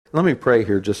Let me pray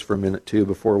here just for a minute, too,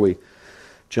 before we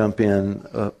jump in.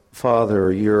 Father,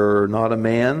 you're not a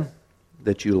man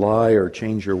that you lie or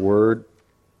change your word.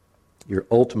 You're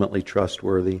ultimately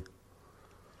trustworthy.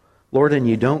 Lord, and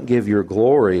you don't give your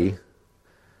glory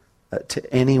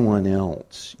to anyone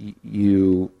else.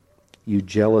 You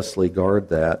jealously guard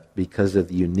that because of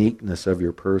the uniqueness of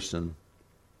your person.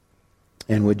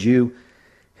 And would you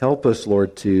help us,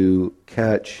 Lord, to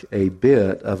catch a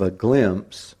bit of a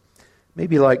glimpse,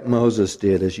 maybe like Moses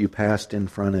did as you passed in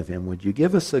front of him. Would you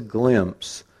give us a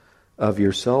glimpse of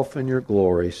yourself and your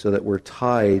glory so that we're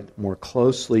tied more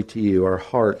closely to you, our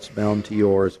hearts bound to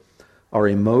yours, our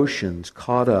emotions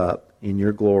caught up in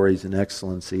your glories and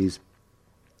excellencies.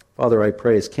 Father, I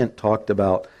pray, as Kent talked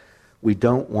about, we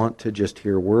don't want to just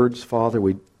hear words, Father.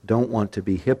 We don't want to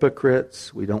be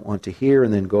hypocrites. We don't want to hear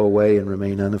and then go away and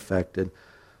remain unaffected.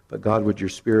 But God, would your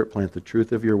Spirit plant the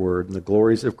truth of your word and the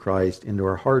glories of Christ into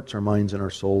our hearts, our minds, and our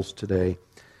souls today.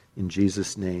 In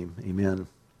Jesus' name, amen.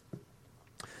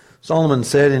 Solomon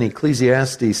said in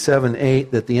Ecclesiastes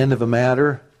 7:8 that the end of a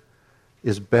matter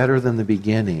is better than the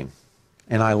beginning.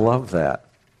 And I love that.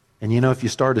 And if you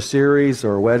start a series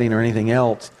or a wedding or anything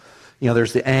else,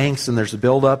 there's the angst and there's the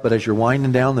build-up, but as you're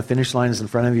winding down, the finish line is in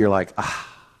front of you, you're like,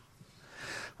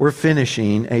 We're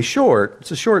finishing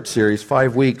it's a short series,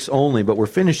 5 weeks only, but we're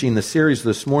finishing the series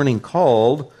this morning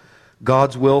called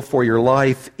God's Will for Your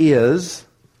Life Is.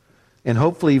 And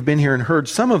hopefully you've been here and heard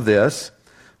some of this.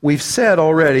 We've said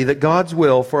already that God's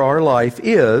will for our life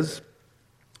is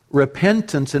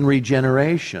repentance and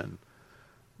regeneration.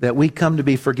 That we come to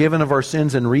be forgiven of our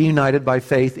sins and reunited by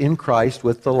faith in Christ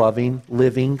with the loving,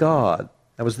 living God.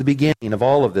 That was the beginning of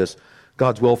all of this,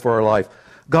 God's will for our life.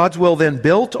 God's will then,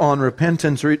 built on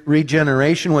repentance,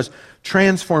 regeneration, was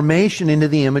transformation into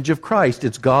the image of Christ.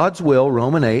 It's God's will,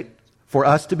 Romans 8, for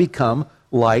us to become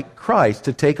like Christ,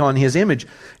 to take on His image.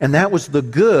 And that was the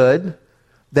good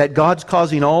that God's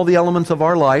causing all the elements of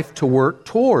our life to work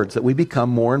towards, that we become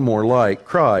more and more like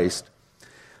Christ.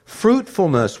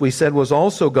 Fruitfulness, we said, was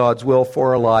also God's will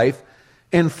for our life.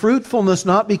 And fruitfulness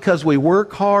not because we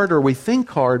work hard or we think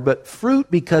hard, but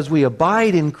fruit because we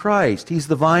abide in Christ. He's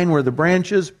the vine, we're the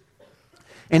branches.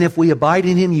 And if we abide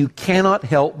in Him, you cannot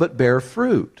help but bear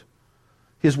fruit.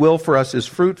 His will for us is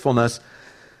fruitfulness.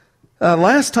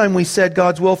 Last time we said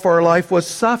God's will for our life was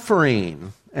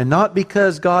suffering. And not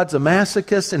because God's a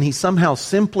masochist and He somehow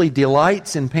simply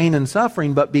delights in pain and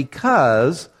suffering, but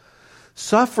because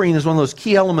suffering is one of those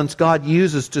key elements God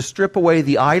uses to strip away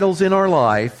the idols in our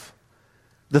life,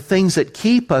 the things that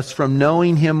keep us from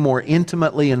knowing Him more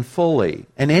intimately and fully.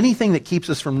 And anything that keeps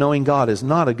us from knowing God is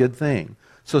not a good thing.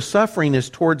 So suffering is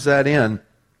towards that end.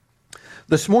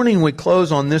 This morning we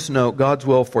close on this note: God's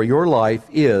will for your life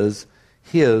is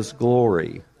His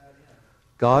glory.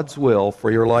 God's will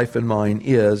for your life and mine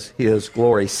is His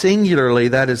glory. Singularly,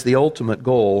 that is the ultimate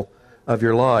goal of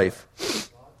your life.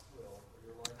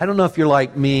 I don't know if you're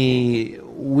like me.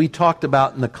 We talked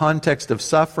about in the context of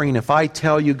suffering, if I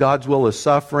tell you God's will is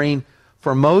suffering,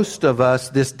 for most of us,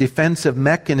 this defensive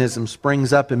mechanism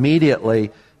springs up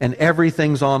immediately and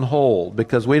everything's on hold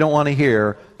because we don't want to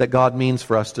hear that God means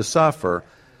for us to suffer.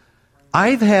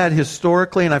 I've had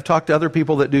historically, and I've talked to other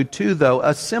people that do too, though,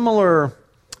 a similar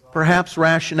perhaps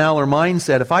rationale or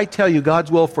mindset. If I tell you God's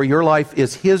will for your life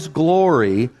is His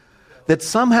glory, that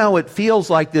somehow it feels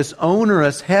like this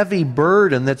onerous, heavy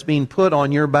burden that's being put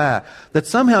on your back. That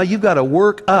somehow you've got to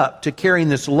work up to carrying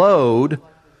this load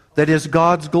that is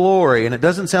God's glory. And it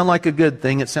doesn't sound like a good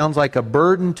thing. It sounds like a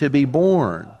burden to be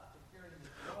borne.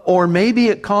 Or maybe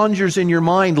it conjures in your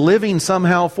mind living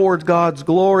somehow for God's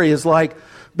glory is like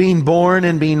being born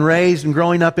and being raised and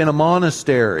growing up in a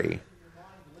monastery.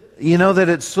 That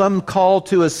it's some call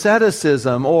to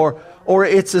asceticism, or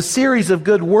it's a series of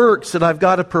good works that I've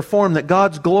got to perform, that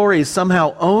God's glory is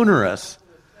somehow onerous.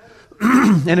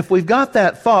 And if we've got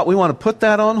that thought, we want to put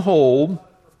that on hold.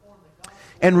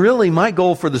 And really, my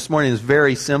goal for this morning is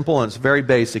very simple and it's very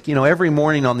basic. Every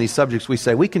morning on these subjects we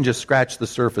say we can just scratch the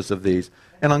surface of these.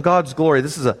 And on God's glory,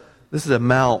 this is a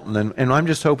mountain, and I'm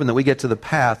just hoping that we get to the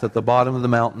path at the bottom of the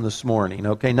mountain this morning.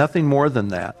 Okay, nothing more than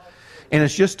that. And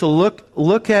it's just to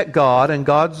look at God and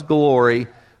God's glory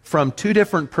from two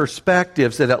different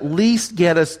perspectives that at least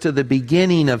get us to the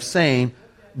beginning of saying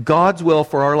God's will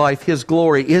for our life, His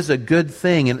glory, is a good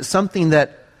thing. And it's something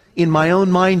that in my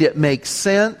own mind it makes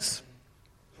sense.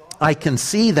 I can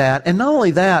see that. And not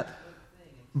only that,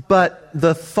 but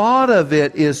the thought of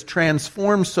it is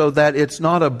transformed so that it's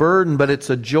not a burden, but it's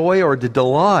a joy or a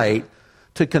delight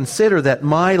to consider that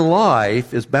my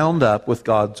life is bound up with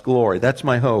God's glory. That's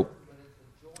my hope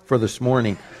for this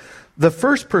morning. The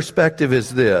first perspective is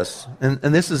this, and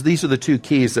these are the two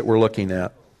keys that we're looking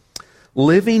at.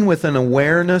 Living with an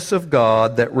awareness of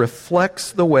God that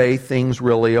reflects the way things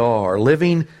really are.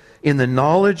 Living in the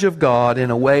knowledge of God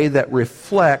in a way that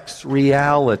reflects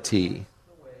reality.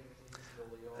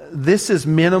 This is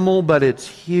minimal, but it's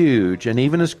huge. And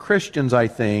even as Christians, I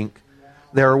think,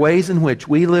 there are ways in which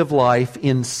we live life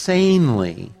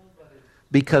insanely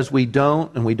because we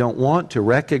don't want to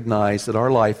recognize that our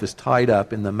life is tied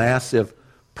up in the massive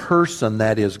person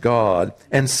that is God.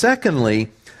 And secondly,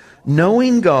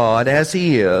 knowing God as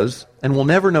He is, and we'll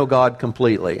never know God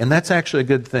completely. And that's actually a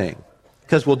good thing,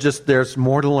 because there's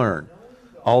more to learn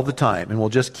all the time, and we'll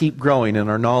just keep growing in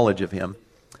our knowledge of Him.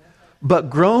 But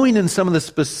growing in some of the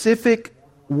specific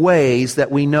ways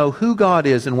that we know who God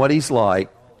is and what He's like,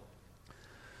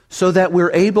 so that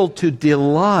we're able to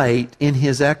delight in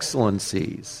His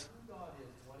excellencies.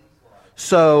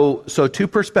 So two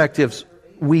perspectives.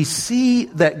 We see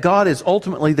that God is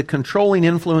ultimately the controlling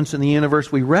influence in the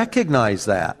universe. We recognize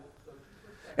that.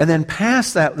 And then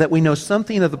past that we know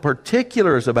something of the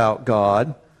particulars about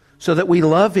God, so that we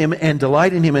love Him and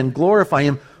delight in Him and glorify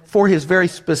Him for His very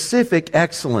specific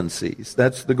excellencies.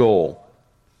 That's the goal.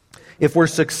 If we're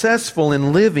successful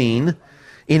in living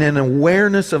in an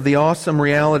awareness of the awesome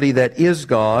reality that is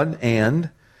God, and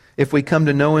if we come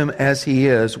to know Him as He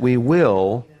is, we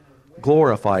will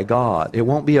glorify God. It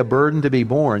won't be a burden to be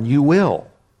born. You will.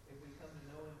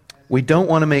 We don't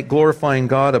want to make glorifying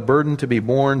God a burden to be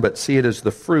born, but see it as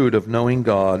the fruit of knowing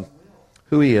God,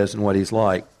 who He is and what He's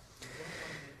like.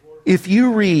 If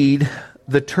you read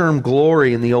the term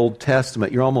glory in the Old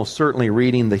Testament, you're almost certainly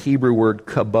reading the Hebrew word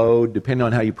kabod, depending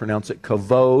on how you pronounce it,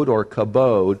 kavod or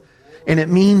kabod, and it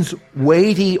means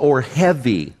weighty or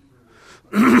heavy.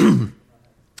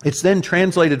 It's then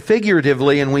translated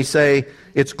figuratively, and we say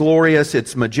it's glorious,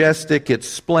 it's majestic, it's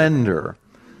splendor.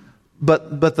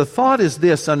 But the thought is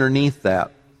this underneath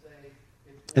that,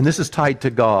 and this is tied to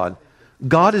God.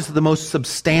 God is the most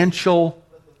substantial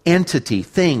entity,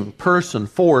 thing, person,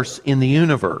 force in the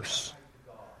universe.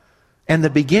 And the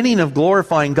beginning of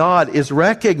glorifying God is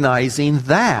recognizing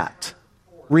that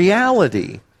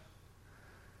reality.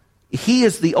 He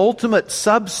is the ultimate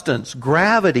substance,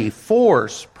 gravity,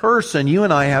 force, person you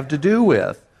and I have to do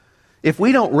with. If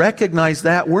we don't recognize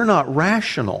that, we're not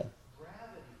rational.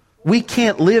 We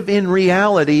can't live in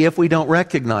reality if we don't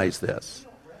recognize this.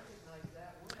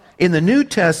 In the New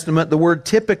Testament, the word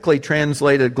typically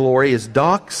translated glory is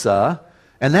doxa,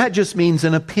 and that just means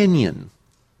an opinion.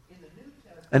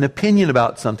 An opinion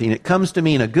about something. It comes to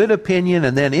mean a good opinion,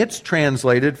 and then it's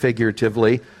translated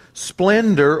figuratively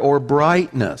splendor or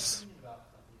brightness.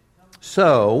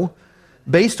 So,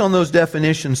 based on those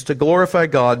definitions, to glorify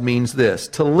God means this: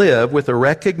 to live with a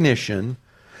recognition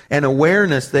and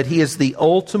awareness that He is the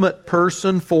ultimate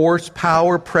person, force,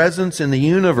 power, presence in the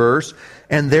universe,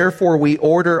 and therefore we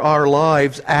order our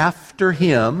lives after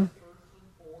Him.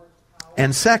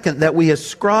 And second, that we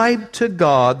ascribe to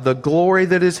God the glory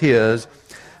that is His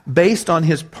based on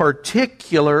His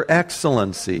particular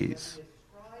excellencies.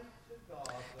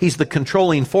 He's the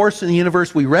controlling force in the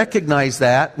universe. We recognize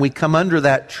that. We come under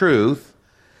that truth.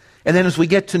 And then as we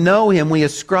get to know Him, we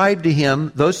ascribe to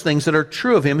Him those things that are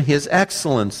true of Him, His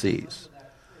excellencies.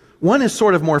 One is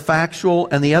sort of more factual,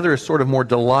 and the other is sort of more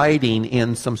delighting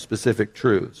in some specific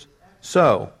truths.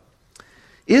 So,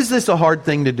 is this a hard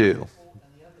thing to do?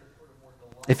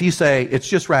 If you say, it's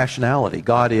just rationality.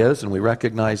 God is, and we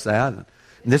recognize that. And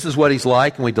this is what He's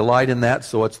like, and we delight in that,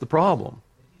 so what's the problem?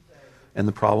 And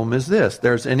the problem is this: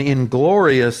 there's an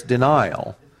inglorious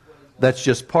denial that's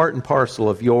just part and parcel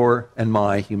of your and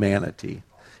my humanity.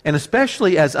 And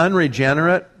especially as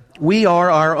unregenerate, we are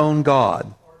our own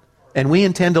God. And we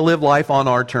intend to live life on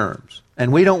our terms.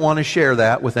 And we don't want to share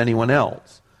that with anyone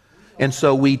else. And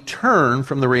so we turn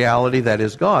from the reality that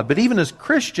is God. But even as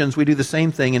Christians, we do the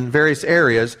same thing in various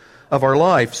areas of our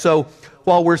life. So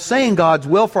while we're saying God's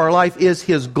will for our life is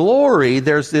His glory,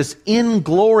 there's this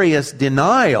inglorious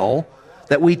denial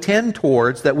that we tend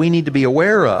towards that we need to be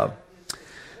aware of.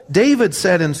 David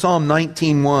said in Psalm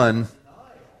 19:1,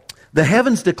 "The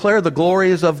heavens declare the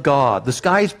glories of God. The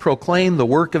skies proclaim the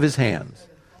work of His hands."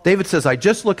 David says, I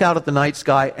just look out at the night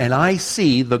sky and I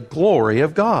see the glory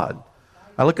of God.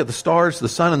 I look at the stars, the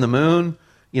sun, and the moon.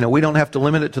 You know, we don't have to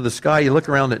limit it to the sky. You look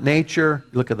around at nature,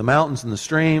 you look at the mountains and the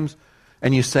streams,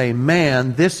 and you say,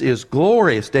 man, this is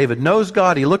glorious. David knows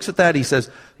God. He looks at that. He says,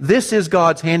 this is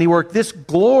God's handiwork. This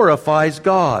glorifies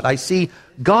God. I see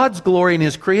God's glory in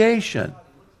His creation.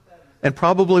 And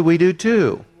probably we do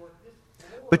too.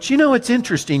 But you know, it's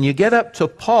interesting. You get up to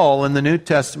Paul in the New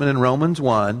Testament in Romans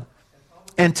 1,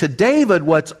 and to David,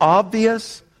 what's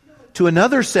obvious to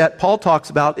another set Paul talks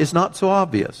about is not so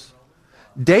obvious.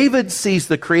 David sees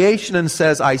the creation and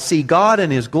says, I see God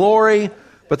and His glory,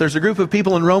 but there's a group of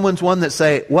people in Romans 1 that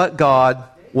say, what God,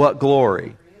 what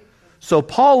glory? So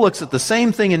Paul looks at the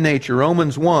same thing in nature,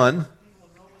 Romans 1,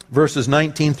 verses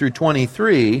 19 through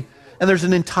 23, and there's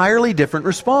an entirely different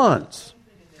response.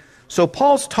 So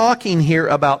Paul's talking here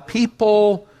about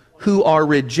people who are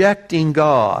rejecting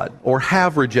God or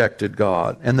have rejected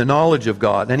God and the knowledge of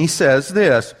God. And he says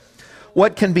this,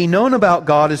 what can be known about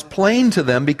God is plain to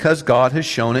them because God has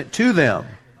shown it to them.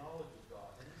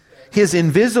 His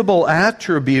invisible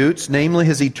attributes, namely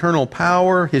His eternal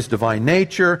power, His divine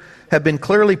nature, have been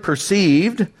clearly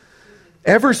perceived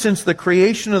ever since the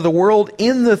creation of the world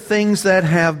in the things that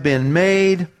have been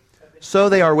made, so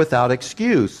they are without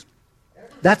excuse.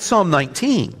 That's Psalm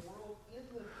 19.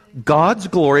 God's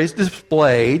glory is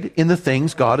displayed in the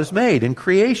things God has made, in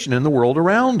creation, in the world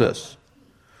around us.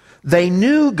 They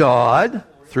knew God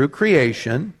through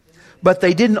creation, but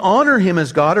they didn't honor Him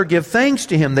as God or give thanks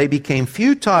to Him. They became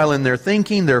futile in their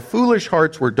thinking. Their foolish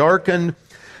hearts were darkened.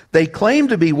 They claimed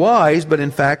to be wise, but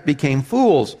in fact became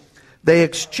fools. They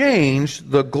exchanged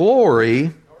the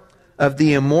glory of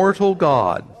the immortal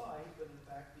God,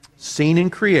 seen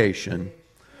in creation,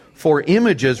 for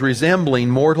images resembling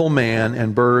mortal man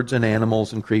and birds and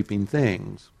animals and creeping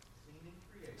things.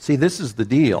 See, this is the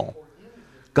deal.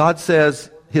 God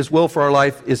says His will for our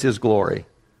life is His glory.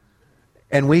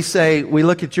 And we say, we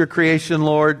look at your creation,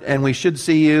 Lord, and we should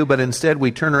see you, but instead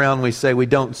we turn around and we say we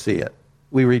don't see it.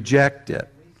 We reject it.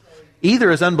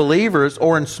 Either as unbelievers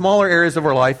or in smaller areas of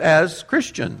our life as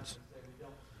Christians.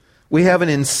 We have an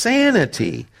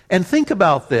insanity. And think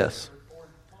about this.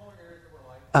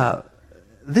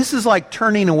 This is like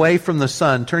turning away from the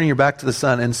sun, turning your back to the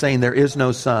sun and saying there is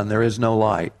no sun, there is no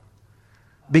light.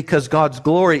 Because God's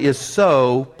glory is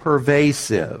so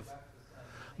pervasive.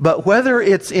 But whether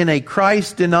it's in a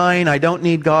Christ-denying, I don't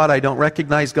need God, I don't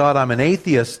recognize God, I'm an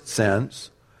atheist sense,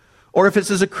 or if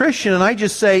it's as a Christian and I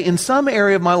just say, in some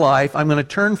area of my life, I'm going to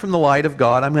turn from the light of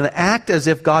God, I'm going to act as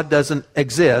if God doesn't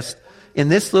exist. In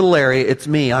this little area, it's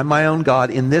me, I'm my own God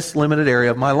in this limited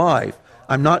area of my life.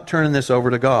 I'm not turning this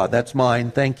over to God. That's mine,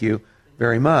 thank you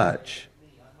very much.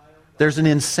 There's an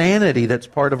insanity that's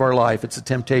part of our life. It's a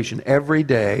temptation every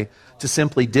day to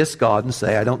simply diss God and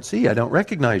say, I don't see you, I don't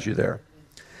recognize you there.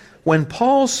 When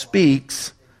Paul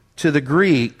speaks to the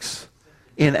Greeks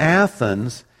in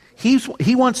Athens,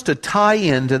 he wants to tie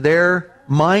into their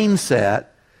mindset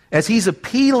as he's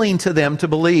appealing to them to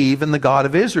believe in the God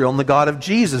of Israel and the God of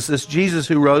Jesus, this Jesus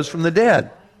who rose from the dead.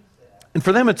 And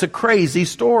for them it's a crazy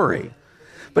story.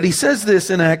 But he says this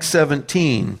in Acts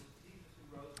 17.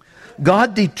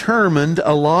 God determined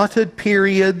allotted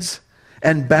periods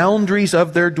and boundaries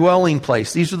of their dwelling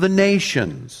place. These are the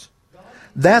nations.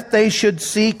 That they should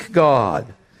seek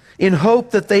God in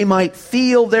hope that they might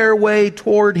feel their way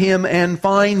toward Him and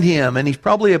find Him. And he's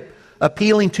probably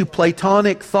appealing to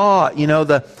Platonic thought,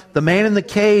 the man in the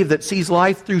cave that sees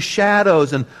life through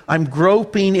shadows, and I'm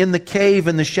groping in the cave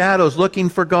in the shadows looking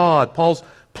for God. Paul's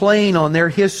playing on their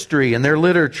history and their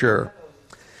literature.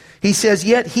 He says,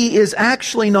 yet He is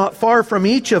actually not far from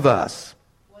each of us.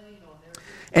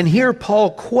 And here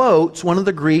Paul quotes one of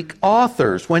the Greek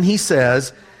authors when he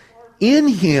says, in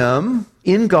Him,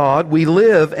 in God, we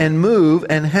live and move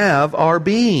and have our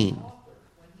being.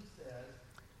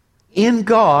 In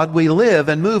God, we live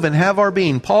and move and have our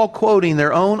being. Paul quoting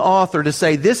their own author to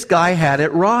say, this guy had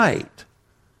it right.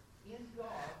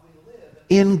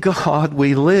 In God,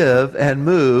 we live and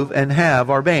move and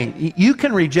have our being. You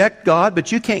can reject God,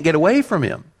 but you can't get away from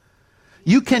Him.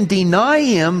 You can deny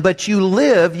Him, but you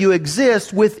live, you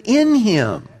exist within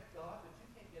Him.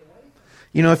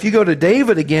 If you go to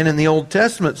David again in the Old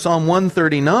Testament, Psalm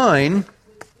 139,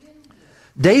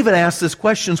 David asks this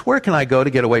question, where can I go to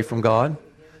get away from God?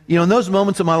 In those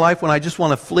moments of my life when I just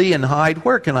want to flee and hide,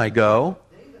 where can I go?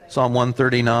 Psalm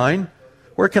 139.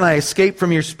 Where can I escape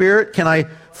from your spirit? Can I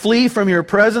flee from your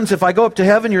presence? If I go up to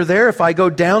heaven, you're there. If I go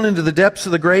down into the depths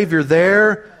of the grave, you're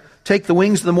there. Take the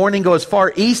wings of the morning, go as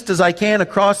far east as I can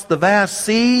across the vast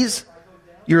seas.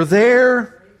 You're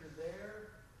there.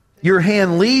 Your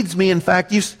hand leads me. In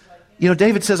fact,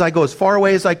 David says, I go as far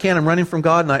away as I can. I'm running from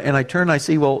God, and I turn and I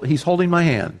see, well, He's holding my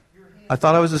hand. I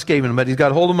thought I was escaping Him, but He's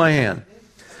got hold of my hand.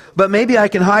 But maybe I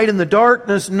can hide in the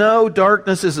darkness. No,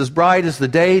 darkness is as bright as the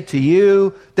day to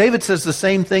you. David says the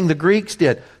same thing the Greeks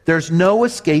did. There's no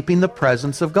escaping the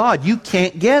presence of God. You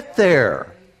can't get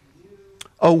there.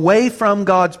 Away from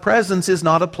God's presence is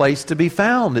not a place to be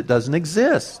found. It doesn't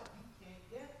exist.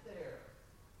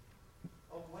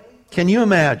 Can you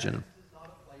imagine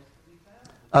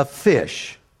a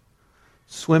fish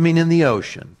swimming in the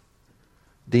ocean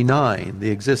denying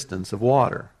the existence of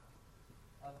water.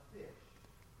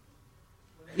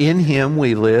 In Him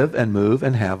we live and move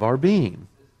and have our being.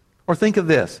 Or think of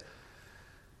this.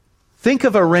 Think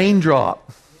of a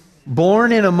raindrop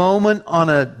born in a moment on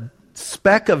a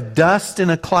speck of dust in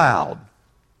a cloud.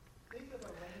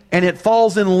 And it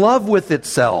falls in love with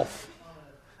itself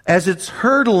as it's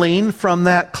hurtling from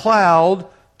that cloud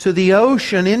to the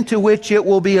ocean into which it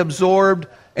will be absorbed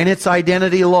and its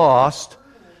identity lost.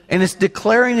 And it's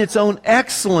declaring its own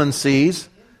excellencies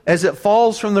as it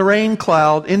falls from the rain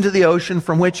cloud into the ocean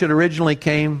from which it originally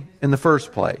came in the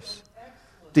first place,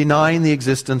 denying the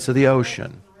existence of the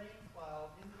ocean.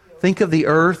 Think of the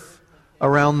earth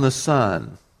around the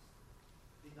sun.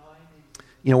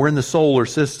 You know, we're in the solar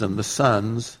system, the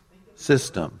sun's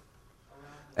system.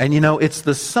 And you know, it's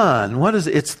the sun. What is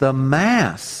it? It's the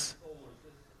mass.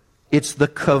 It's the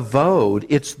kavod.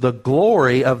 It's the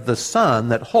glory of the sun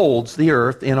that holds the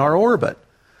earth in our orbit.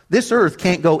 This earth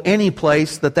can't go any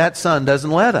place that sun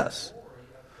doesn't let us.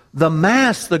 The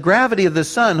mass, the gravity of the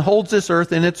sun holds this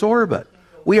earth in its orbit.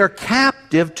 We are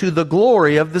captive to the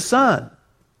glory of the sun.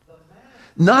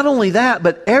 Not only that,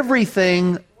 but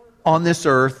everything on this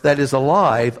earth that is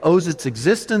alive owes its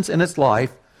existence and its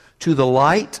life to the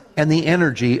light and the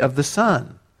energy of the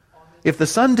sun. If the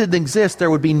sun didn't exist, there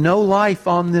would be no life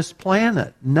on this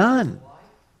planet. None.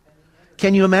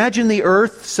 Can you imagine the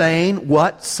earth saying,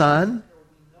 "What, sun?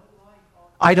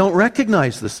 I don't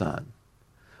recognize the sun.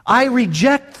 I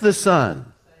reject the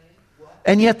sun."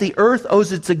 And yet the earth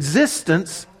owes its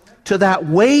existence to that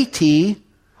weighty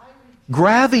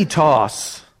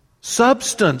gravitas,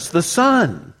 substance, the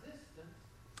sun.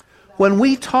 When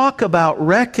we talk about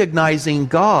recognizing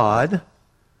God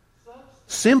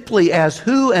simply as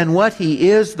who and what He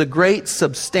is, the great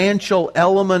substantial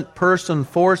element, person,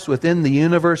 force within the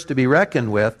universe to be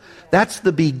reckoned with, that's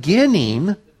the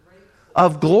beginning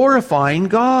of glorifying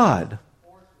God.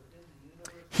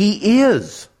 He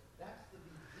is.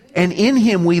 And in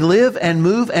Him we live and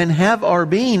move and have our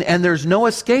being, and there's no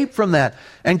escape from that.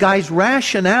 And guys,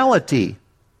 rationality,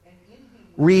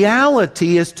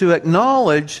 reality is to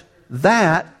acknowledge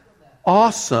that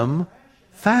awesome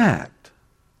fact.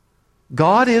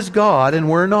 God is God and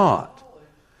we're not.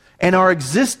 And our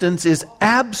existence is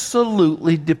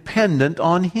absolutely dependent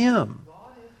on Him.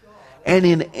 And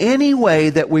in any way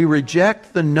that we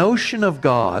reject the notion of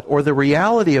God or the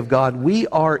reality of God, we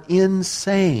are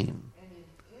insane.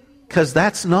 Because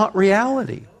that's not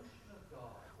reality.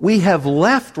 We have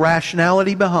left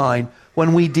rationality behind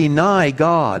when we deny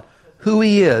God, who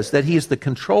He is, that He is the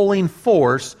controlling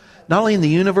force, not only in the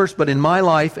universe, but in my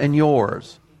life and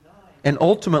yours. And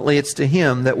ultimately, it's to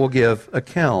Him that we'll give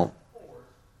account.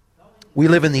 We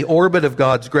live in the orbit of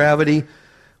God's gravity.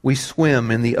 We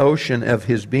swim in the ocean of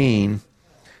His being.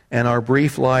 And our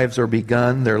brief lives are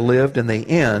begun, they're lived, and they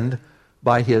end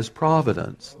by His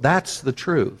providence. That's the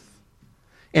truth.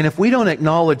 And if we don't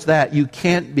acknowledge that, you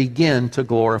can't begin to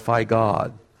glorify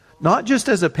God. Not just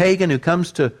as a pagan who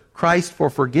comes to Christ for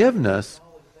forgiveness,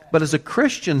 but as a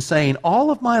Christian saying, all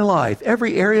of my life,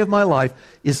 every area of my life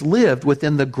is lived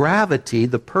within the gravity,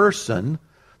 the person,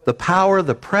 the power,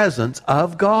 the presence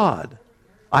of God.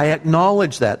 I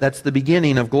acknowledge that. That's the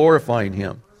beginning of glorifying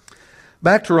Him.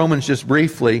 Back to Romans just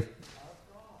briefly.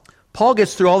 Paul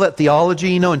gets through all that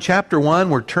theology. You know, in chapter 1,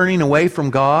 we're turning away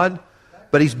from God.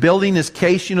 But he's building his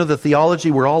case, you know, the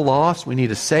theology, we're all lost, we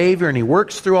need a Savior, and he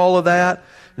works through all of that.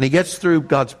 And he gets through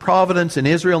God's providence in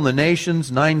Israel and the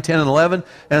nations, 9, 10, and 11.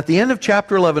 And at the end of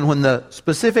chapter 11, when the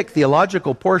specific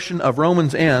theological portion of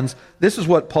Romans ends, this is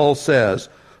what Paul says.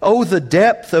 "Oh, the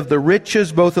depth of the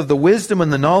riches, both of the wisdom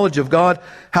and the knowledge of God.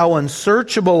 How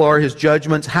unsearchable are His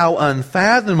judgments, how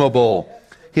unfathomable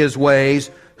His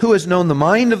ways. Who has known the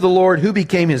mind of the Lord? Who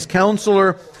became His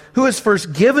counselor? Who is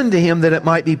first given to Him that it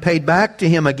might be paid back to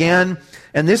Him again?"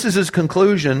 And this is his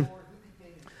conclusion.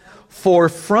 "For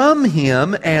from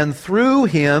Him and through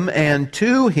Him and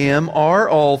to Him are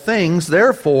all things.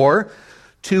 Therefore,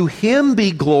 to Him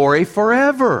be glory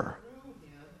forever."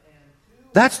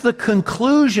 That's the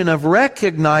conclusion of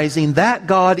recognizing that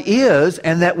God is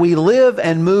and that we live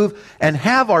and move and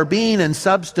have our being and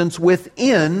substance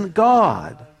within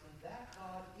God.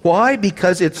 Why?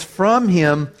 Because it's from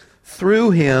Him,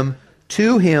 through Him,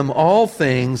 to Him, all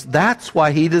things. That's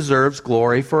why He deserves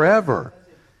glory forever.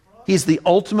 He's the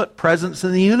ultimate presence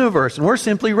in the universe, and we're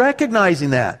simply recognizing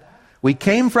that. We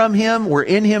came from Him, we're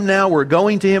in Him now, we're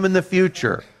going to Him in the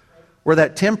future. We're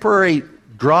that temporary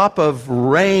drop of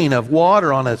rain, of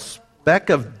water on a speck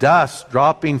of dust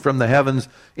dropping from the heavens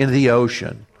into the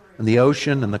ocean. And the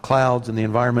ocean and the clouds and the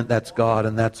environment, that's God,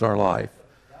 and that's our life.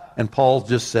 And Paul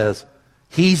just says,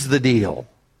 He's the deal.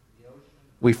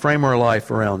 We frame our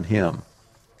life around Him.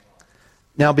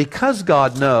 Now, because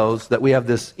God knows that we have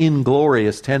this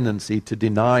inglorious tendency to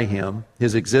deny Him,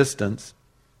 His existence,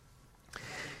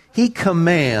 He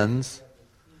commands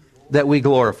that we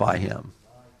glorify Him.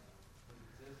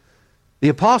 The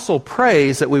apostle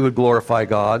prays that we would glorify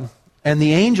God, and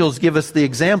the angels give us the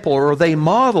example, or they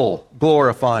model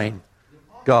glorifying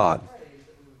God.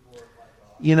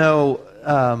 You know,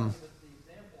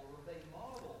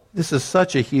 this is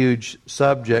such a huge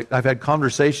subject. I've had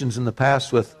conversations in the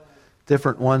past with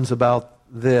different ones about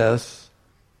this.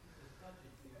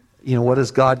 You know, what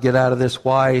does God get out of this?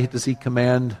 Why does He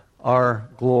command our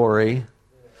glory?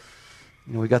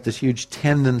 You know, we got this huge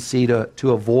tendency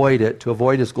to avoid it, to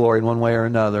avoid His glory in one way or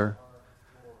another.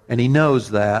 And He knows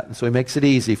that, and so He makes it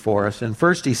easy for us. And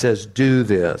first He says, do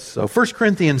this. So 1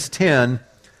 Corinthians 10,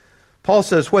 Paul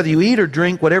says, whether you eat or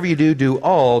drink, whatever you do, do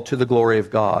all to the glory of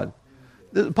God.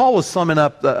 Paul was summing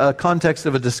up the context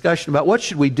of a discussion about what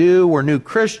should we do? We're new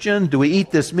Christians. Do we eat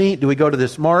this meat? Do we go to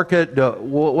this market?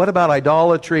 What about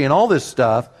idolatry and all this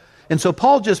stuff? And so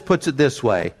Paul just puts it this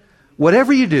way.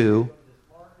 Whatever you do,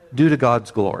 do to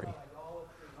God's glory.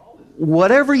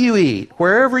 Whatever you eat,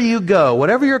 wherever you go,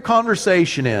 whatever your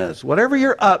conversation is, whatever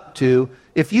you're up to,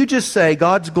 if you just say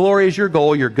God's glory is your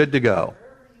goal, you're good to go.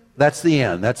 That's the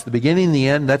end. That's the beginning and the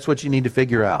end. That's what you need to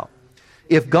figure out.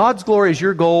 If God's glory is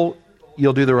your goal,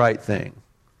 you'll do the right thing.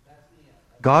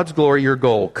 God's glory, your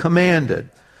goal. Commanded.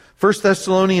 1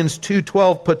 Thessalonians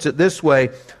 2:12 puts it this way,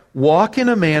 walk in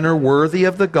a manner worthy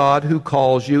of the God who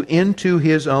calls you into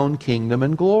His own kingdom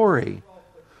and glory.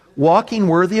 Walking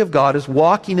worthy of God is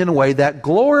walking in a way that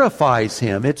glorifies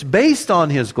Him. It's based on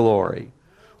His glory.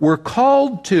 We're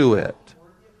called to it.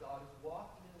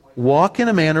 Walk in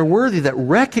a manner worthy that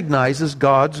recognizes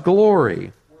God's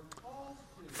glory.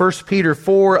 1 Peter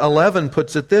 4:11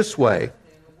 puts it this way,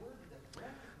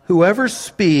 whoever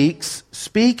speaks,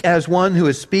 speak as one who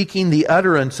is speaking the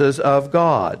utterances of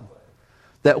God.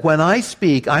 That when I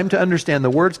speak, I'm to understand the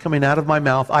words coming out of my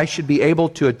mouth, I should be able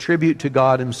to attribute to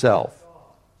God Himself.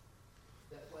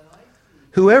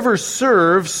 Whoever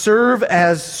serves, serve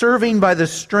as serving by the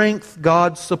strength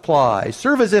God supplies.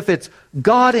 Serve as if it's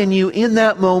God in you in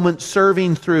that moment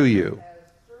serving through you.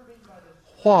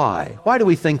 Why? Why do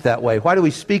we think that way? Why do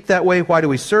we speak that way? Why do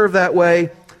we serve that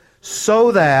way?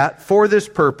 So that, for this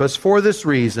purpose, for this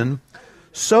reason,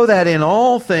 so that in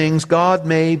all things God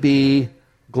may be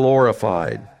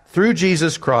glorified through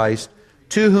Jesus Christ,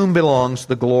 to whom belongs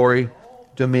the glory,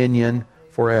 dominion,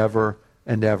 forever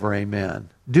and ever. Amen.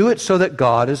 Do it so that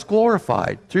God is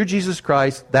glorified. Through Jesus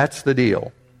Christ, that's the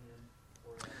deal.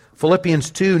 Philippians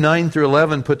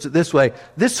 2:9-11 puts it this way.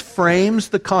 This frames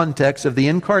the context of the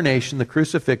incarnation, the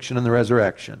crucifixion, and the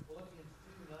resurrection.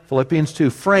 Philippians 2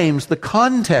 frames the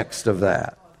context of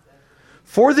that.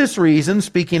 For this reason,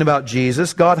 speaking about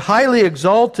Jesus, God highly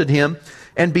exalted Him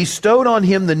and bestowed on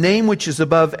Him the name which is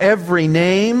above every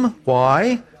name.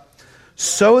 Why?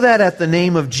 So that at the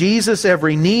name of Jesus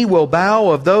every knee will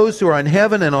bow of those who are in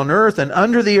heaven and on earth and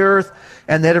under the earth,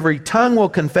 and that every tongue will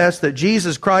confess that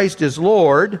Jesus Christ is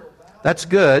Lord. That's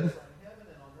good.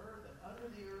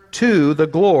 To the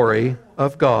glory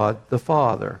of God the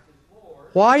Father.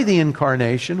 Why the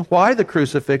incarnation? Why the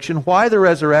crucifixion? Why the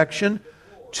resurrection?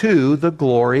 To the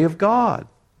glory of God.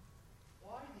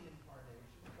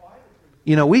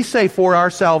 You know, we say for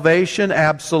our salvation,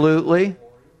 absolutely.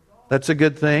 That's a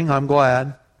good thing. I'm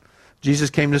glad. Jesus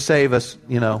came to save us,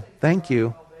 you know. Thank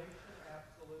you.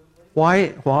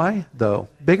 Why, though?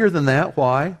 Bigger than that,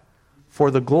 why?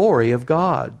 For the glory of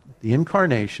God. The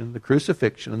incarnation, the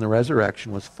crucifixion, and the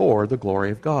resurrection was for the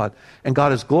glory of God. And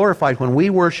God is glorified when we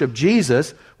worship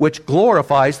Jesus, which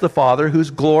glorifies the Father who's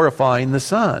glorifying the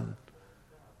Son.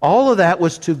 All of that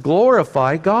was to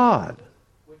glorify God.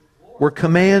 We're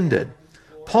commanded.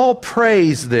 Paul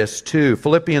prays this too.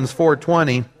 Philippians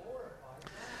 4:20.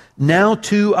 Now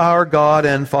to our God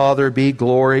and Father be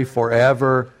glory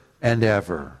forever and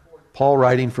ever. Paul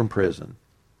writing from prison.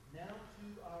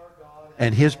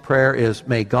 And his prayer is,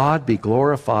 may God be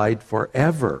glorified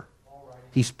forever.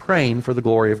 He's praying for the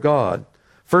glory of God.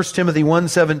 1 Timothy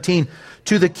 1:17,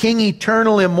 to the King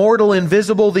eternal, immortal,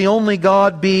 invisible, the only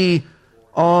God be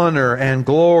honor and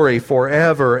glory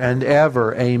forever and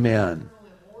ever. Amen.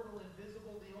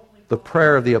 The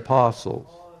prayer of the apostles.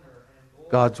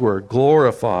 God's Word.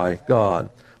 Glorify God.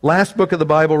 Last book of the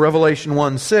Bible, Revelation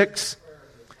 1:6.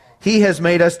 He has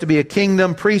made us to be a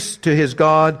kingdom, priests to His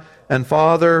God and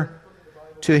Father.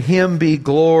 To Him be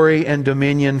glory and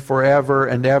dominion forever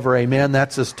and ever. Amen.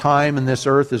 That's as time and this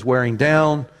earth is wearing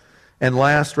down. And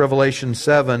last, Revelation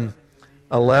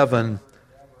 7:11.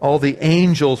 All the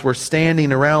angels were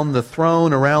standing around the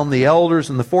throne, around the elders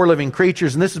and the four living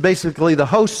creatures, and this is basically the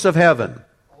hosts of heaven,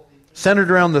 centered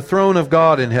around the throne of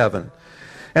God in heaven.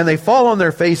 And they fall on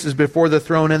their faces before the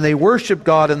throne, and they worship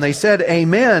God, and they said,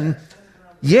 Amen.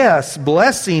 Yes,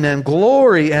 blessing and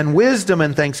glory and wisdom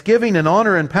and thanksgiving and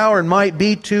honor and power and might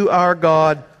be to our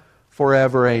God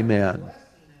forever. Amen.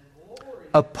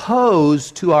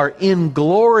 Opposed to our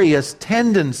inglorious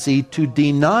tendency to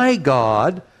deny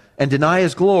God and deny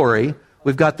His glory,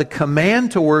 we've got the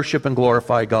command to worship and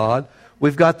glorify God.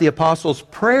 We've got the apostles'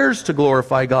 prayers to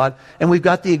glorify God. And we've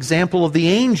got the example of the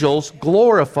angels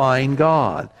glorifying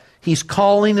God. He's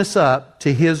calling us up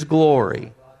to His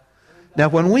glory. Now,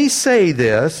 when we say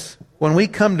this, when we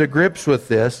come to grips with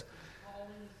this,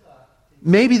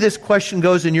 maybe this question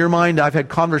goes in your mind. I've had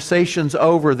conversations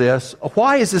over this.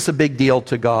 Why is this a big deal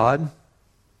to God?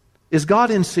 Is God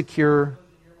insecure?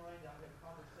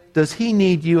 Does He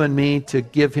need you and me to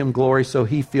give Him glory so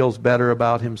He feels better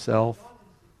about Himself?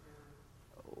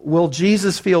 Will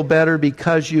Jesus feel better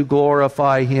because you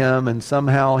glorify Him and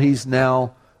somehow He's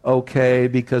now okay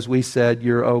because we said,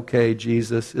 you're okay,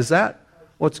 Jesus? Is that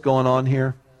what's going on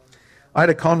here? I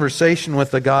had a conversation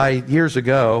with a guy years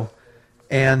ago,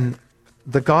 and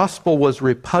the gospel was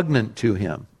repugnant to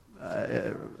him,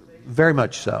 very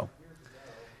much so.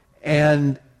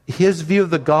 And his view of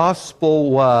the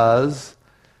gospel was,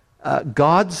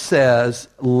 God says,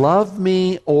 love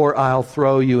me or I'll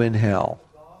throw you in hell.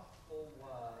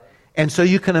 And so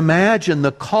you can imagine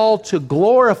the call to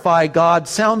glorify God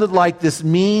sounded like this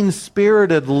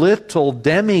mean-spirited little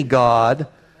demigod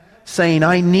saying,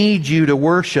 I need you to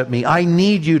worship me. I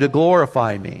need you to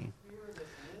glorify me.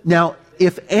 Now,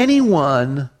 if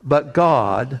anyone but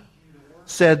God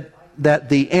said that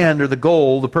the end or the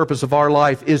goal, the purpose of our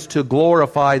life is to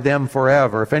glorify them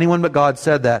forever, if anyone but God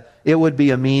said that, it would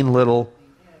be a mean little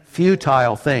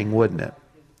futile thing, wouldn't it?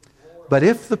 But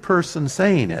if the person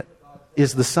saying it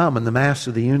is the sum and the master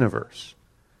of the universe,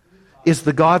 is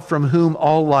the God from whom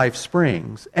all life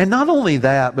springs, and not only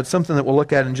that, but something that we'll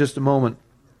look at in just a moment,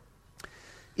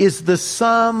 is the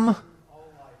sum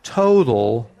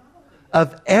total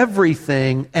of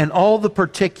everything and all the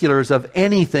particulars of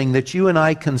anything that you and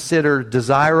I consider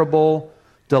desirable,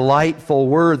 delightful,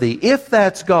 worthy. If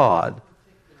that's God,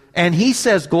 and He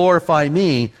says, glorify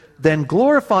me, then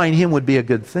glorifying Him would be a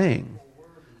good thing.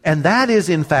 And that is,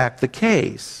 in fact, the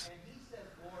case.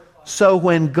 So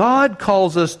when God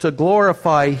calls us to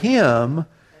glorify Him,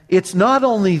 it's not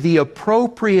only the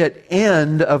appropriate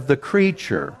end of the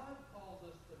creature,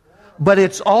 but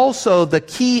it's also the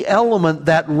key element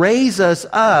that raises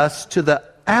us to the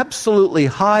absolutely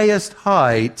highest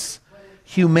heights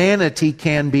humanity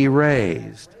can be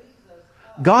raised.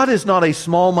 God is not a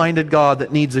small-minded God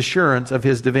that needs assurance of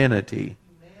His divinity.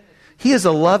 He is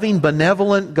a loving,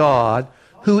 benevolent God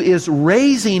who is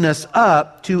raising us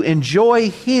up to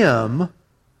enjoy Him,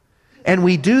 and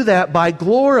we do that by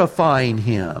glorifying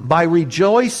Him, by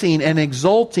rejoicing and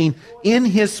exulting in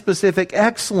His specific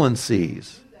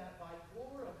excellencies.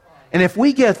 And if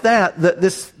we get that,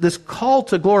 this call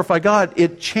to glorify God,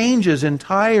 it changes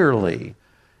entirely.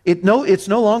 It's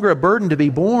no longer a burden to be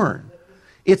borne.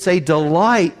 It's a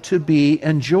delight to be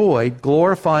enjoyed,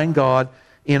 glorifying God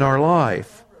in our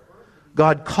life.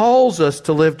 God calls us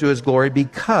to live to His glory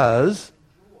because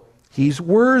He's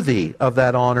worthy of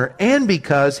that honor and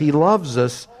because He loves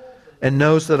us and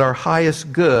knows that our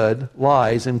highest good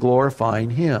lies in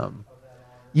glorifying Him.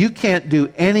 You can't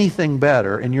do anything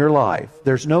better in your life.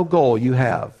 There's no goal you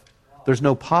have. There's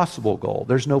no possible goal.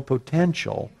 There's no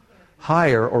potential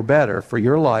higher or better for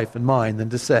your life and mine than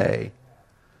to say,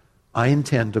 I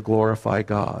intend to glorify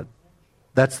God.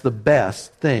 That's the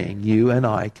best thing you and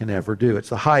I can ever do. It's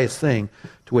the highest thing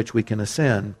to which we can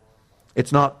ascend.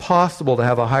 It's not possible to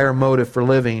have a higher motive for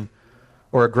living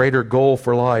or a greater goal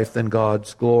for life than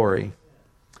God's glory.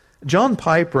 John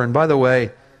Piper, and by the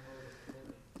way,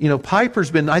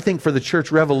 Piper's been, I think, for the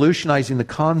church revolutionizing the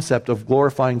concept of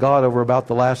glorifying God over about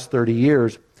the last 30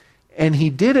 years. And he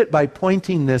did it by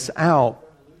pointing this out,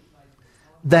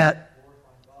 that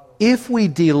if we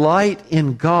delight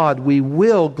in God, we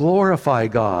will glorify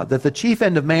God. That the chief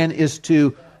end of man is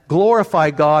to glorify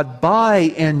God by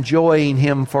enjoying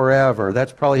Him forever.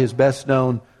 That's probably his best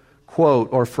known quote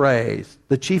or phrase.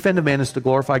 The chief end of man is to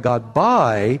glorify God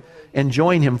by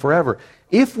enjoying Him forever.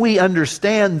 If we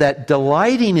understand that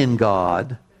delighting in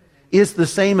God is the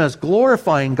same as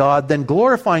glorifying God, then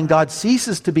glorifying God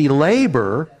ceases to be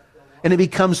labor and it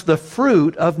becomes the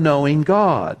fruit of knowing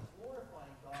God.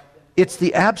 It's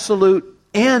the absolute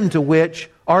end to which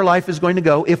our life is going to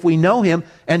go if we know Him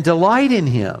and delight in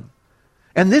Him.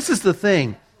 And this is the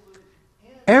thing.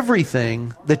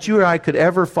 Everything that you or I could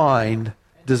ever find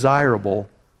desirable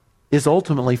is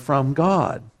ultimately from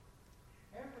God.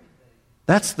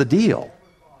 That's the deal.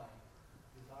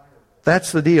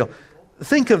 That's the deal.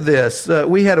 Think of this.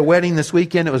 We had a wedding this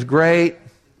weekend. It was great.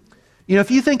 You know,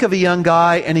 if you think of a young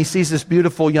guy and he sees this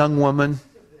beautiful young woman,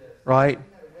 right?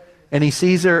 And he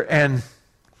sees her and,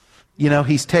 you know,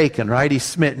 he's taken, right? He's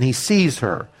smitten. He sees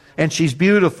her and she's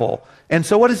beautiful. And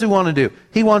so what does he want to do?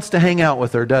 He wants to hang out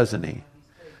with her, doesn't he?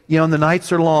 You know, and the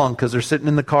nights are long because they're sitting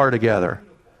in the car together.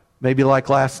 Maybe like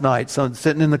last night,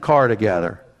 sitting in the car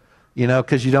together. You know,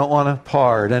 because you don't want to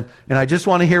part. And I just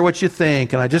want to hear what you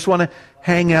think. And I just want to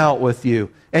hang out with you.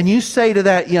 And you say to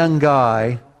that young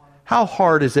guy, how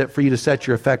hard is it for you to set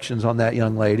your affections on that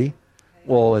young lady?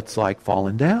 Well, it's like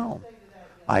falling down.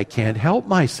 I can't help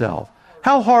myself.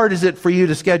 How hard is it for you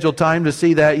to schedule time to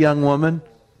see that young woman?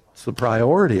 It's the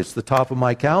priority. It's the top of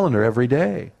my calendar every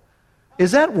day.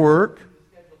 Is that work?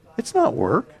 It's not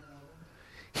work.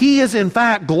 He is in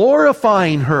fact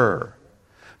glorifying her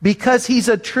because he's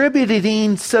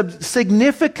attributing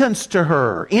significance to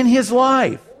her in his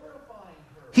life.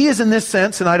 He is in this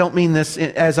sense, and I don't mean this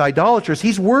as idolatrous,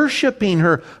 he's worshiping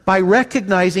her by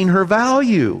recognizing her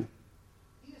value.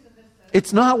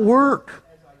 It's not work.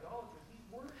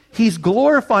 He's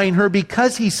glorifying her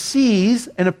because he sees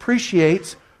and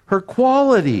appreciates her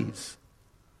qualities.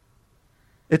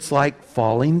 It's like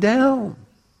falling down.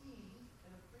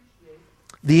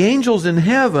 The angels in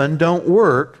heaven don't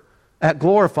work at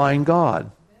glorifying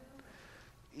God.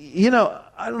 You know,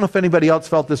 I don't know if anybody else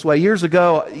felt this way. Years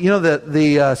ago, you know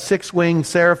the six-winged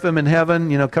seraphim in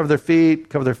heaven, you know, cover their feet,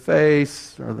 cover their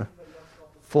face, or the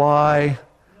fly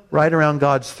right around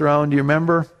God's throne. Do you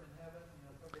remember?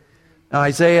 Now,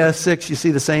 Isaiah 6, you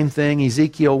see the same thing.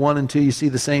 Ezekiel 1 and 2, you see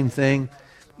the same thing.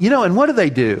 You know, and what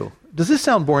do? Does this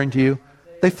sound boring to you?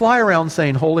 They fly around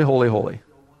saying, holy, holy, holy.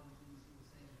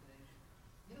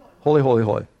 Holy, holy,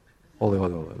 holy. Holy,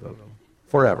 holy, holy, holy.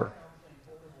 Forever.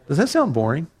 Does that sound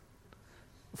boring?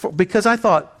 Because I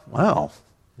thought, wow,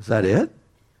 is that it?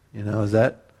 You know, is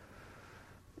that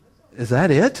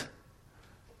it?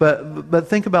 But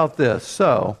think about this.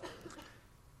 So,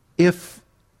 if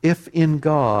in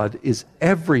God is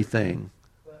everything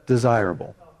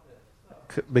desirable,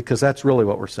 because that's really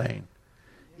what we're saying.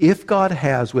 If God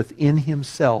has within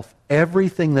himself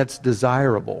everything that's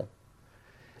desirable,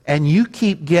 and you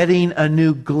keep getting a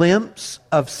new glimpse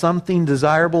of something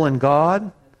desirable in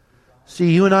God,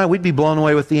 see, you and I, we'd be blown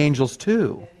away with the angels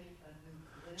too.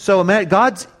 So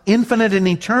God's infinite and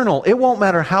eternal. It won't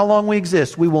matter how long we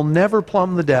exist. We will never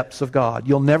plumb the depths of God.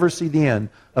 You'll never see the end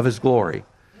of his glory.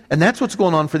 And that's what's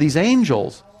going on for these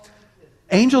angels.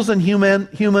 Angels and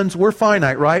humans, we're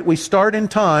finite, right? We start in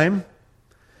time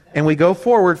and we go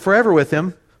forward forever with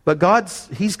him. But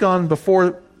he's gone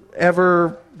before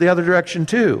ever the other direction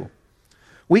too.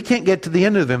 We can't get to the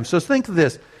end of him. So think of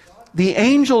this. The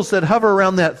angels that hover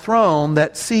around that throne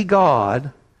that see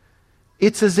God,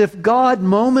 it's as if God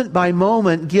moment by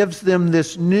moment gives them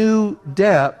this new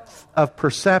depth of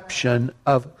perception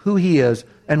of who he is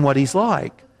and what he's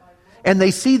like. And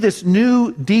they see this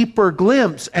new, deeper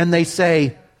glimpse and they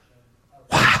say,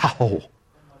 wow,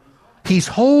 he's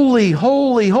holy,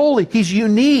 holy, holy. He's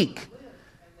unique.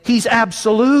 He's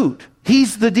absolute.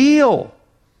 He's the deal.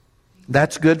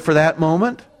 That's good for that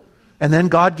moment. And then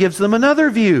God gives them another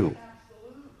view.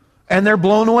 And they're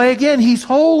blown away again. He's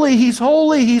holy, he's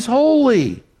holy, he's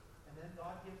holy.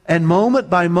 And moment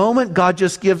by moment, God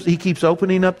just he keeps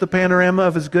opening up the panorama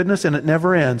of his goodness and it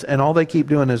never ends. And all they keep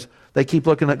doing is they keep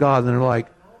looking at God and they're like,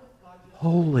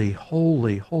 holy,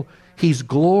 holy, holy. He's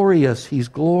glorious, he's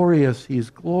glorious, he's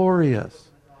glorious.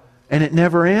 And it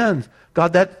never ends.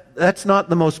 God, that's not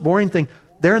the most boring thing.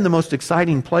 They're in the most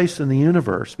exciting place in the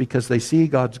universe because they see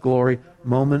God's glory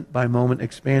moment by moment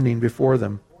expanding before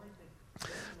them.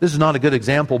 This is not a good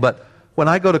example, but when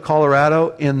I go to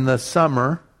Colorado in the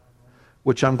summer,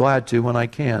 which I'm glad to when I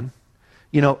can,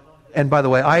 you know, and by the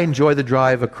way, I enjoy the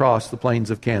drive across the plains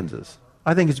of Kansas.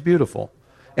 I think it's beautiful.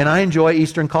 And I enjoy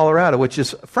eastern Colorado, which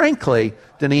is, frankly,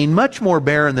 Deneen, much more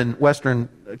barren than western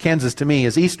Kansas to me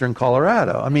is eastern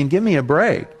Colorado. I mean, give me a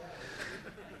break.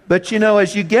 But, you know,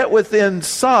 as you get within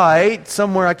sight,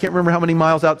 somewhere, I can't remember how many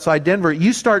miles outside Denver,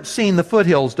 you start seeing the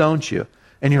foothills, don't you?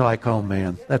 And you're like, oh,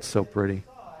 man, that's so pretty.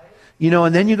 You know,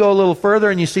 and then you go a little further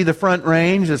and you see the Front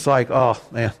Range. It's like, oh,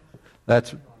 man,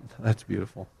 that's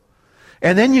beautiful.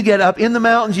 And then you get up in the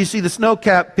mountains, you see the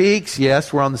snow-capped peaks.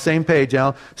 Yes, we're on the same page,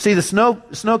 Al. See the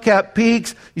snow-capped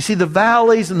peaks. You see the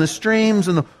valleys and the streams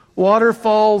and the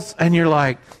waterfalls. And you're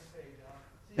like,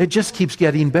 it just keeps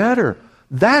getting better.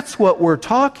 That's what we're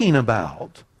talking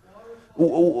about.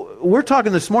 We're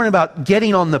talking this morning about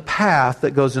getting on the path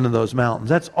that goes into those mountains.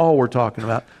 That's all we're talking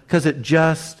about, because it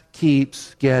just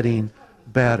keeps getting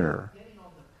better.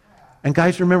 And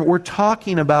guys, remember, we're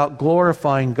talking about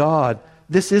glorifying God.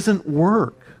 This isn't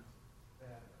work.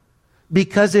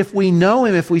 Because if we know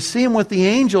Him, if we see Him with the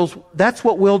angels, that's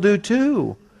what we'll do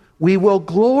too. We will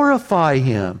glorify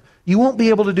Him. You won't be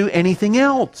able to do anything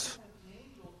else.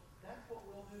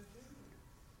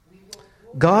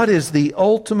 God is the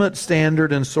ultimate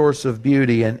standard and source of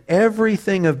beauty, and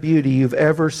everything of beauty you've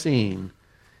ever seen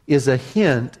is a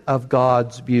hint of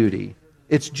God's beauty.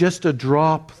 It's just a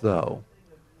drop, though.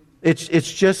 It's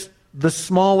just the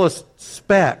smallest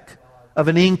speck of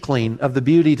an inkling of the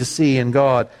beauty to see in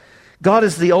God. God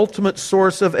is the ultimate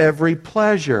source of every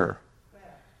pleasure.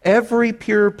 Every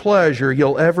pure pleasure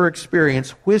you'll ever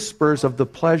experience whispers of the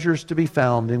pleasures to be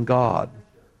found in God.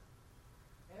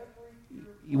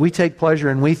 We take pleasure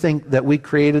and we think that we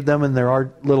created them and they're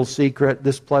our little secret,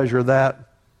 this pleasure, that.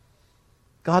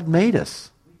 God made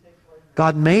us.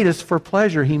 God made us for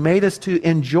pleasure. He made us to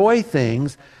enjoy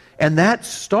things, and that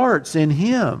starts in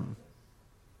Him.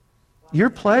 Your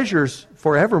pleasures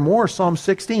forevermore, Psalm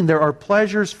 16, there are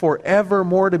pleasures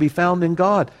forevermore to be found in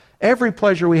God. Every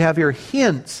pleasure we have here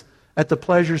hints at the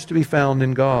pleasures to be found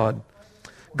in God.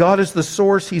 God is the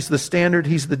source, He's the standard,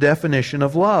 He's the definition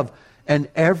of love. And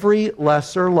every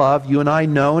lesser love you and I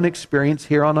know and experience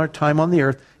here on our time on the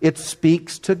earth, it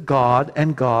speaks to God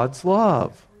and God's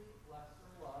love.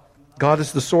 God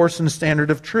is the source and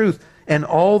standard of truth, and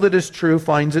all that is true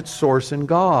finds its source in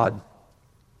God.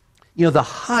 You know, the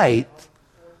height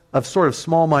of sort of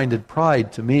small-minded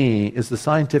pride to me is the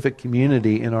scientific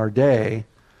community in our day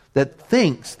that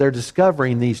thinks they're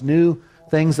discovering these new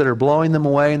things that are blowing them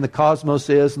away, and the cosmos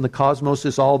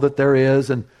is all that there is,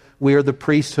 and we are the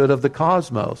priesthood of the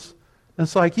cosmos. And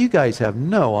it's like, you guys have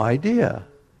no idea.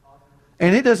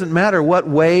 And it doesn't matter what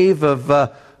wave of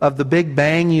the Big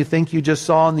Bang you think you just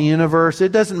saw in the universe.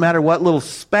 It doesn't matter what little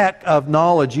speck of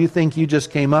knowledge you think you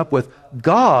just came up with.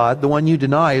 God, the one you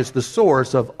deny, is the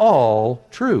source of all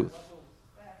truth.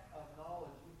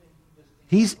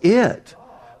 He's it.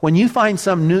 When you find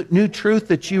some new truth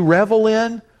that you revel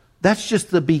in, that's just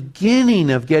the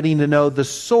beginning of getting to know the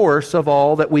source of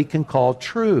all that we can call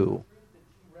true.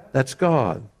 That's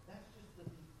God.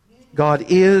 God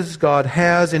is, God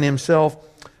has in Himself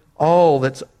all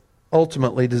that's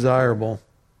ultimately desirable.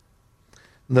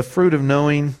 And the fruit of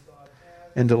knowing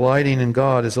and delighting in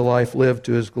God is a life lived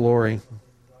to His glory.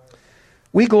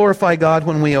 We glorify God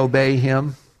when we obey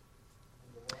Him.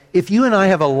 If you and I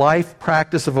have a life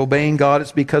practice of obeying God,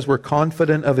 it's because we're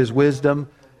confident of His wisdom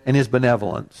and His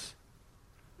benevolence.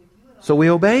 So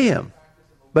we obey Him.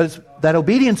 But that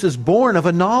obedience is born of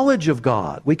a knowledge of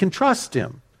God. We can trust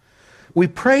Him. We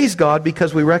praise God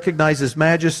because we recognize His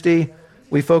majesty.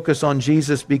 We focus on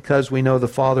Jesus because we know the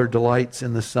Father delights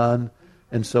in the Son,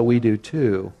 and so we do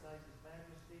too.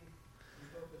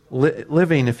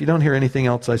 Living, if you don't hear anything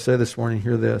else I say this morning,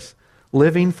 hear this.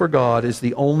 Living for God is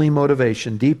the only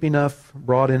motivation deep enough,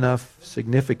 broad enough,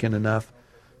 significant enough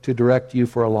to direct you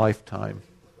for a lifetime.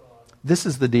 This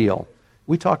is the deal.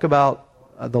 We talk about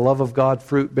the love of God,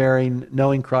 fruit-bearing,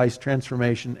 knowing Christ,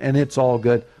 transformation, and it's all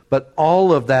good. But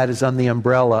all of that is on the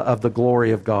umbrella of the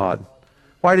glory of God.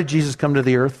 Why did Jesus come to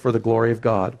the earth? For the glory of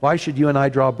God. Why should you and I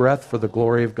draw breath? For the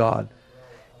glory of God.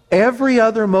 Every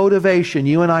other motivation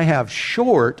you and I have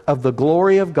short of the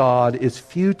glory of God is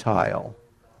futile.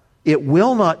 It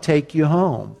will not take you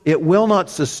home. It will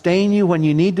not sustain you when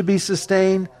you need to be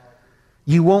sustained.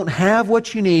 You won't have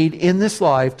what you need in this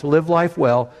life to live life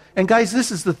well. And guys,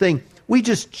 this is the thing. We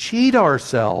just cheat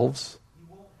ourselves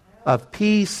of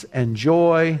peace and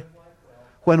joy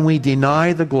when we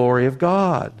deny the glory of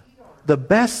God. The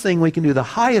best thing we can do, the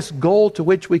highest goal to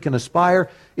which we can aspire,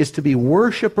 is to be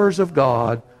worshipers of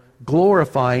God,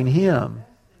 glorifying Him.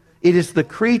 It is the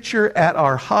creature at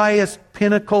our highest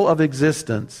pinnacle of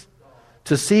existence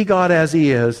to see God as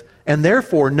He is, and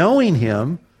therefore, knowing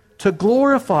Him, to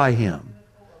glorify Him.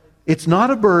 It's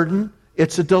not a burden,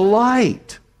 it's a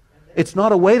delight. It's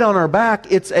not a weight on our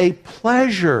back, it's a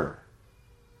pleasure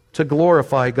to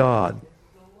glorify God.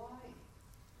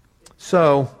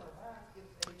 So,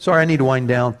 sorry, I need to wind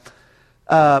down.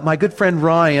 My good friend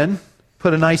Ryan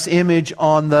put a nice image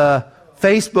on the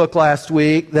Facebook last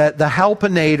week, that the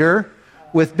Halpinator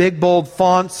with big bold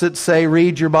fonts that say,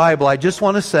 read your Bible. I just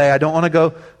want to say, I don't want to go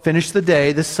finish the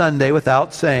day this Sunday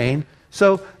without saying,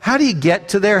 so how do you get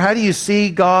to there? How do you see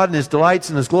God and His delights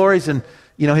and His glories and,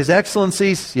 His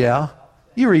excellencies? Yeah,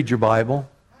 you read your Bible.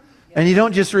 And you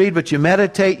don't just read, but you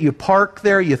meditate, you park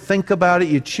there, you think about it,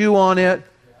 you chew on it.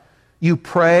 You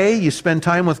pray, you spend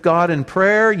time with God in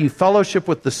prayer, you fellowship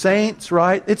with the saints,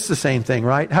 right? It's the same thing,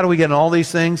 right? How do we get in all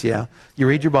these things? Yeah. You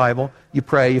read your Bible, you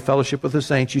pray, you fellowship with the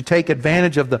saints, you take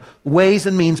advantage of the ways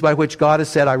and means by which God has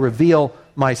said, I reveal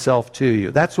myself to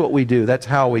you. That's what we do. That's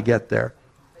how we get there.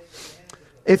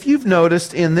 If you've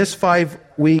noticed in this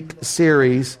 5-week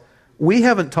series, we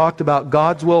haven't talked about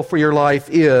God's will for your life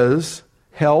is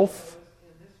health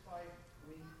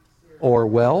or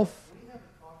wealth,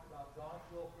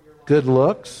 good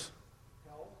looks,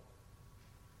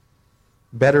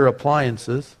 better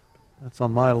appliances. That's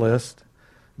on my list.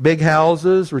 Big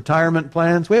houses, retirement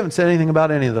plans. We haven't said anything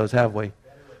about any of those, have we?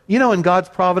 You know, in God's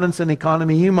providence and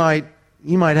economy, you might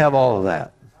have all of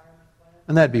that.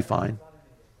 And that'd be fine.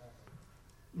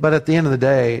 But at the end of the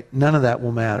day, none of that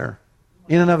will matter.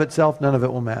 In and of itself, none of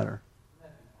it will matter.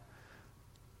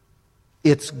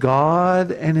 It's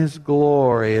God and His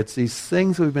glory. It's these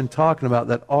things we've been talking about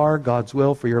that are God's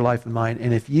will for your life and mine.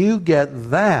 And if you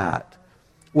get that,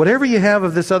 whatever you have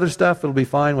of this other stuff, it'll be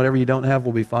fine. Whatever you don't have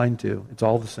will be fine too. It's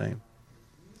all the same.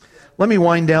 Let me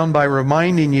wind down by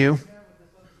reminding you,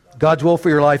 God's will for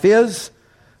your life is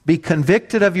be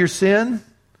convicted of your sin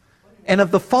and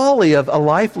of the folly of a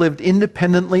life lived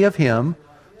independently of Him,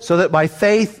 so that by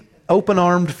faith,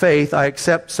 open-armed faith, I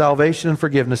accept salvation and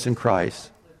forgiveness in Christ.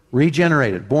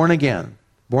 Regenerated, born again,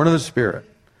 born of the Spirit.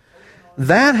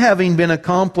 That having been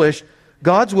accomplished,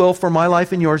 God's will for my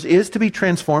life and yours is to be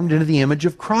transformed into the image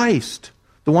of Christ,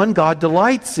 the one God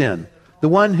delights in, the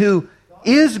one who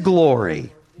is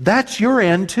glory. That's your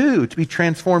end too, to be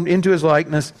transformed into His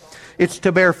likeness. It's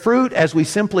to bear fruit as we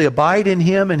simply abide in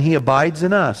Him and He abides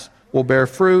in us. We'll bear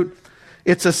fruit.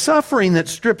 It's a suffering that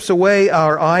strips away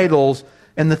our idols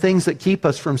and the things that keep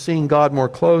us from seeing God more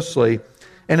closely.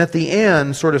 And at the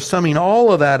end, sort of summing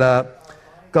all of that up,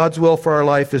 God's will for our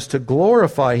life is to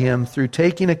glorify Him through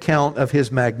taking account of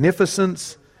His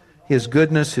magnificence, His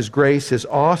goodness, His grace, His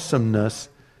awesomeness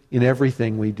in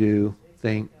everything we do,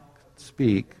 think,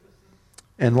 speak.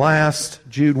 And last,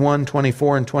 Jude 1,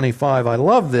 24 and 25. I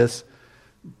love this.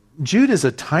 Jude is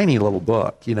a tiny little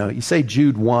book. You know, you say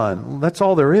Jude 1. Well, that's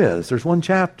all there is. There's one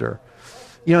chapter.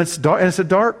 You know, it's dark, and it's a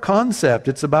dark concept.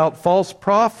 It's about false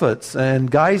prophets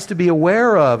and guys to be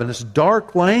aware of, and it's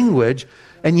dark language.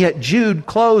 And yet Jude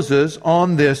closes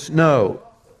on this note.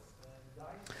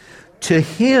 To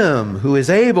Him who is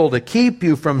able to keep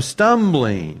you from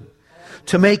stumbling,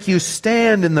 to make you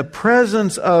stand in the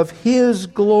presence of His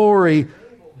glory,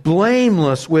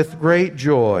 blameless with great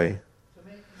joy.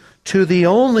 To the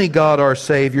only God our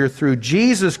Savior, through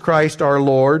Jesus Christ our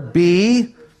Lord,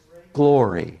 be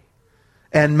glory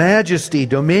and majesty,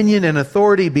 dominion and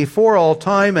authority before all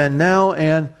time and now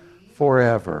and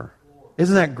forever.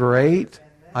 Isn't that great?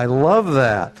 I love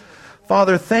that.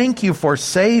 Father, thank You for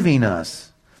saving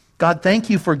us. God, thank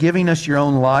You for giving us Your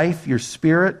own life, Your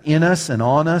Spirit in us and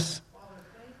on us.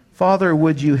 Father,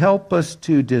 would You help us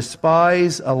to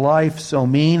despise a life so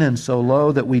mean and so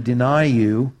low that we deny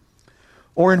You,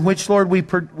 or in which, Lord,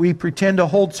 we pretend to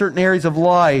hold certain areas of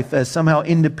life as somehow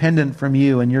independent from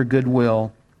You and Your good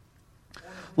will.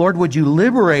 Lord, would You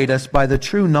liberate us by the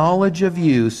true knowledge of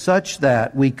You, such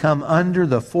that we come under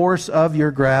the force of Your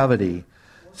gravity,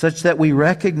 such that we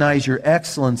recognize Your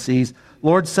excellencies,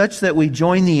 Lord, such that we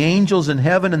join the angels in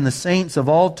heaven and the saints of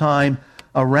all time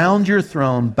around Your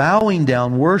throne, bowing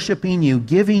down, worshiping You,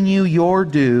 giving You Your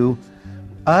due,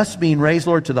 us being raised,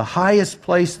 Lord, to the highest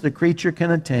place the creature can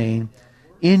attain,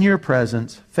 in Your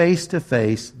presence, face to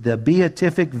face, the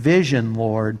beatific vision,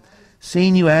 Lord,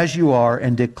 seeing You as You are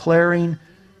and declaring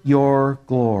Your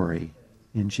glory.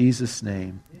 In Jesus'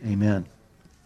 name, amen.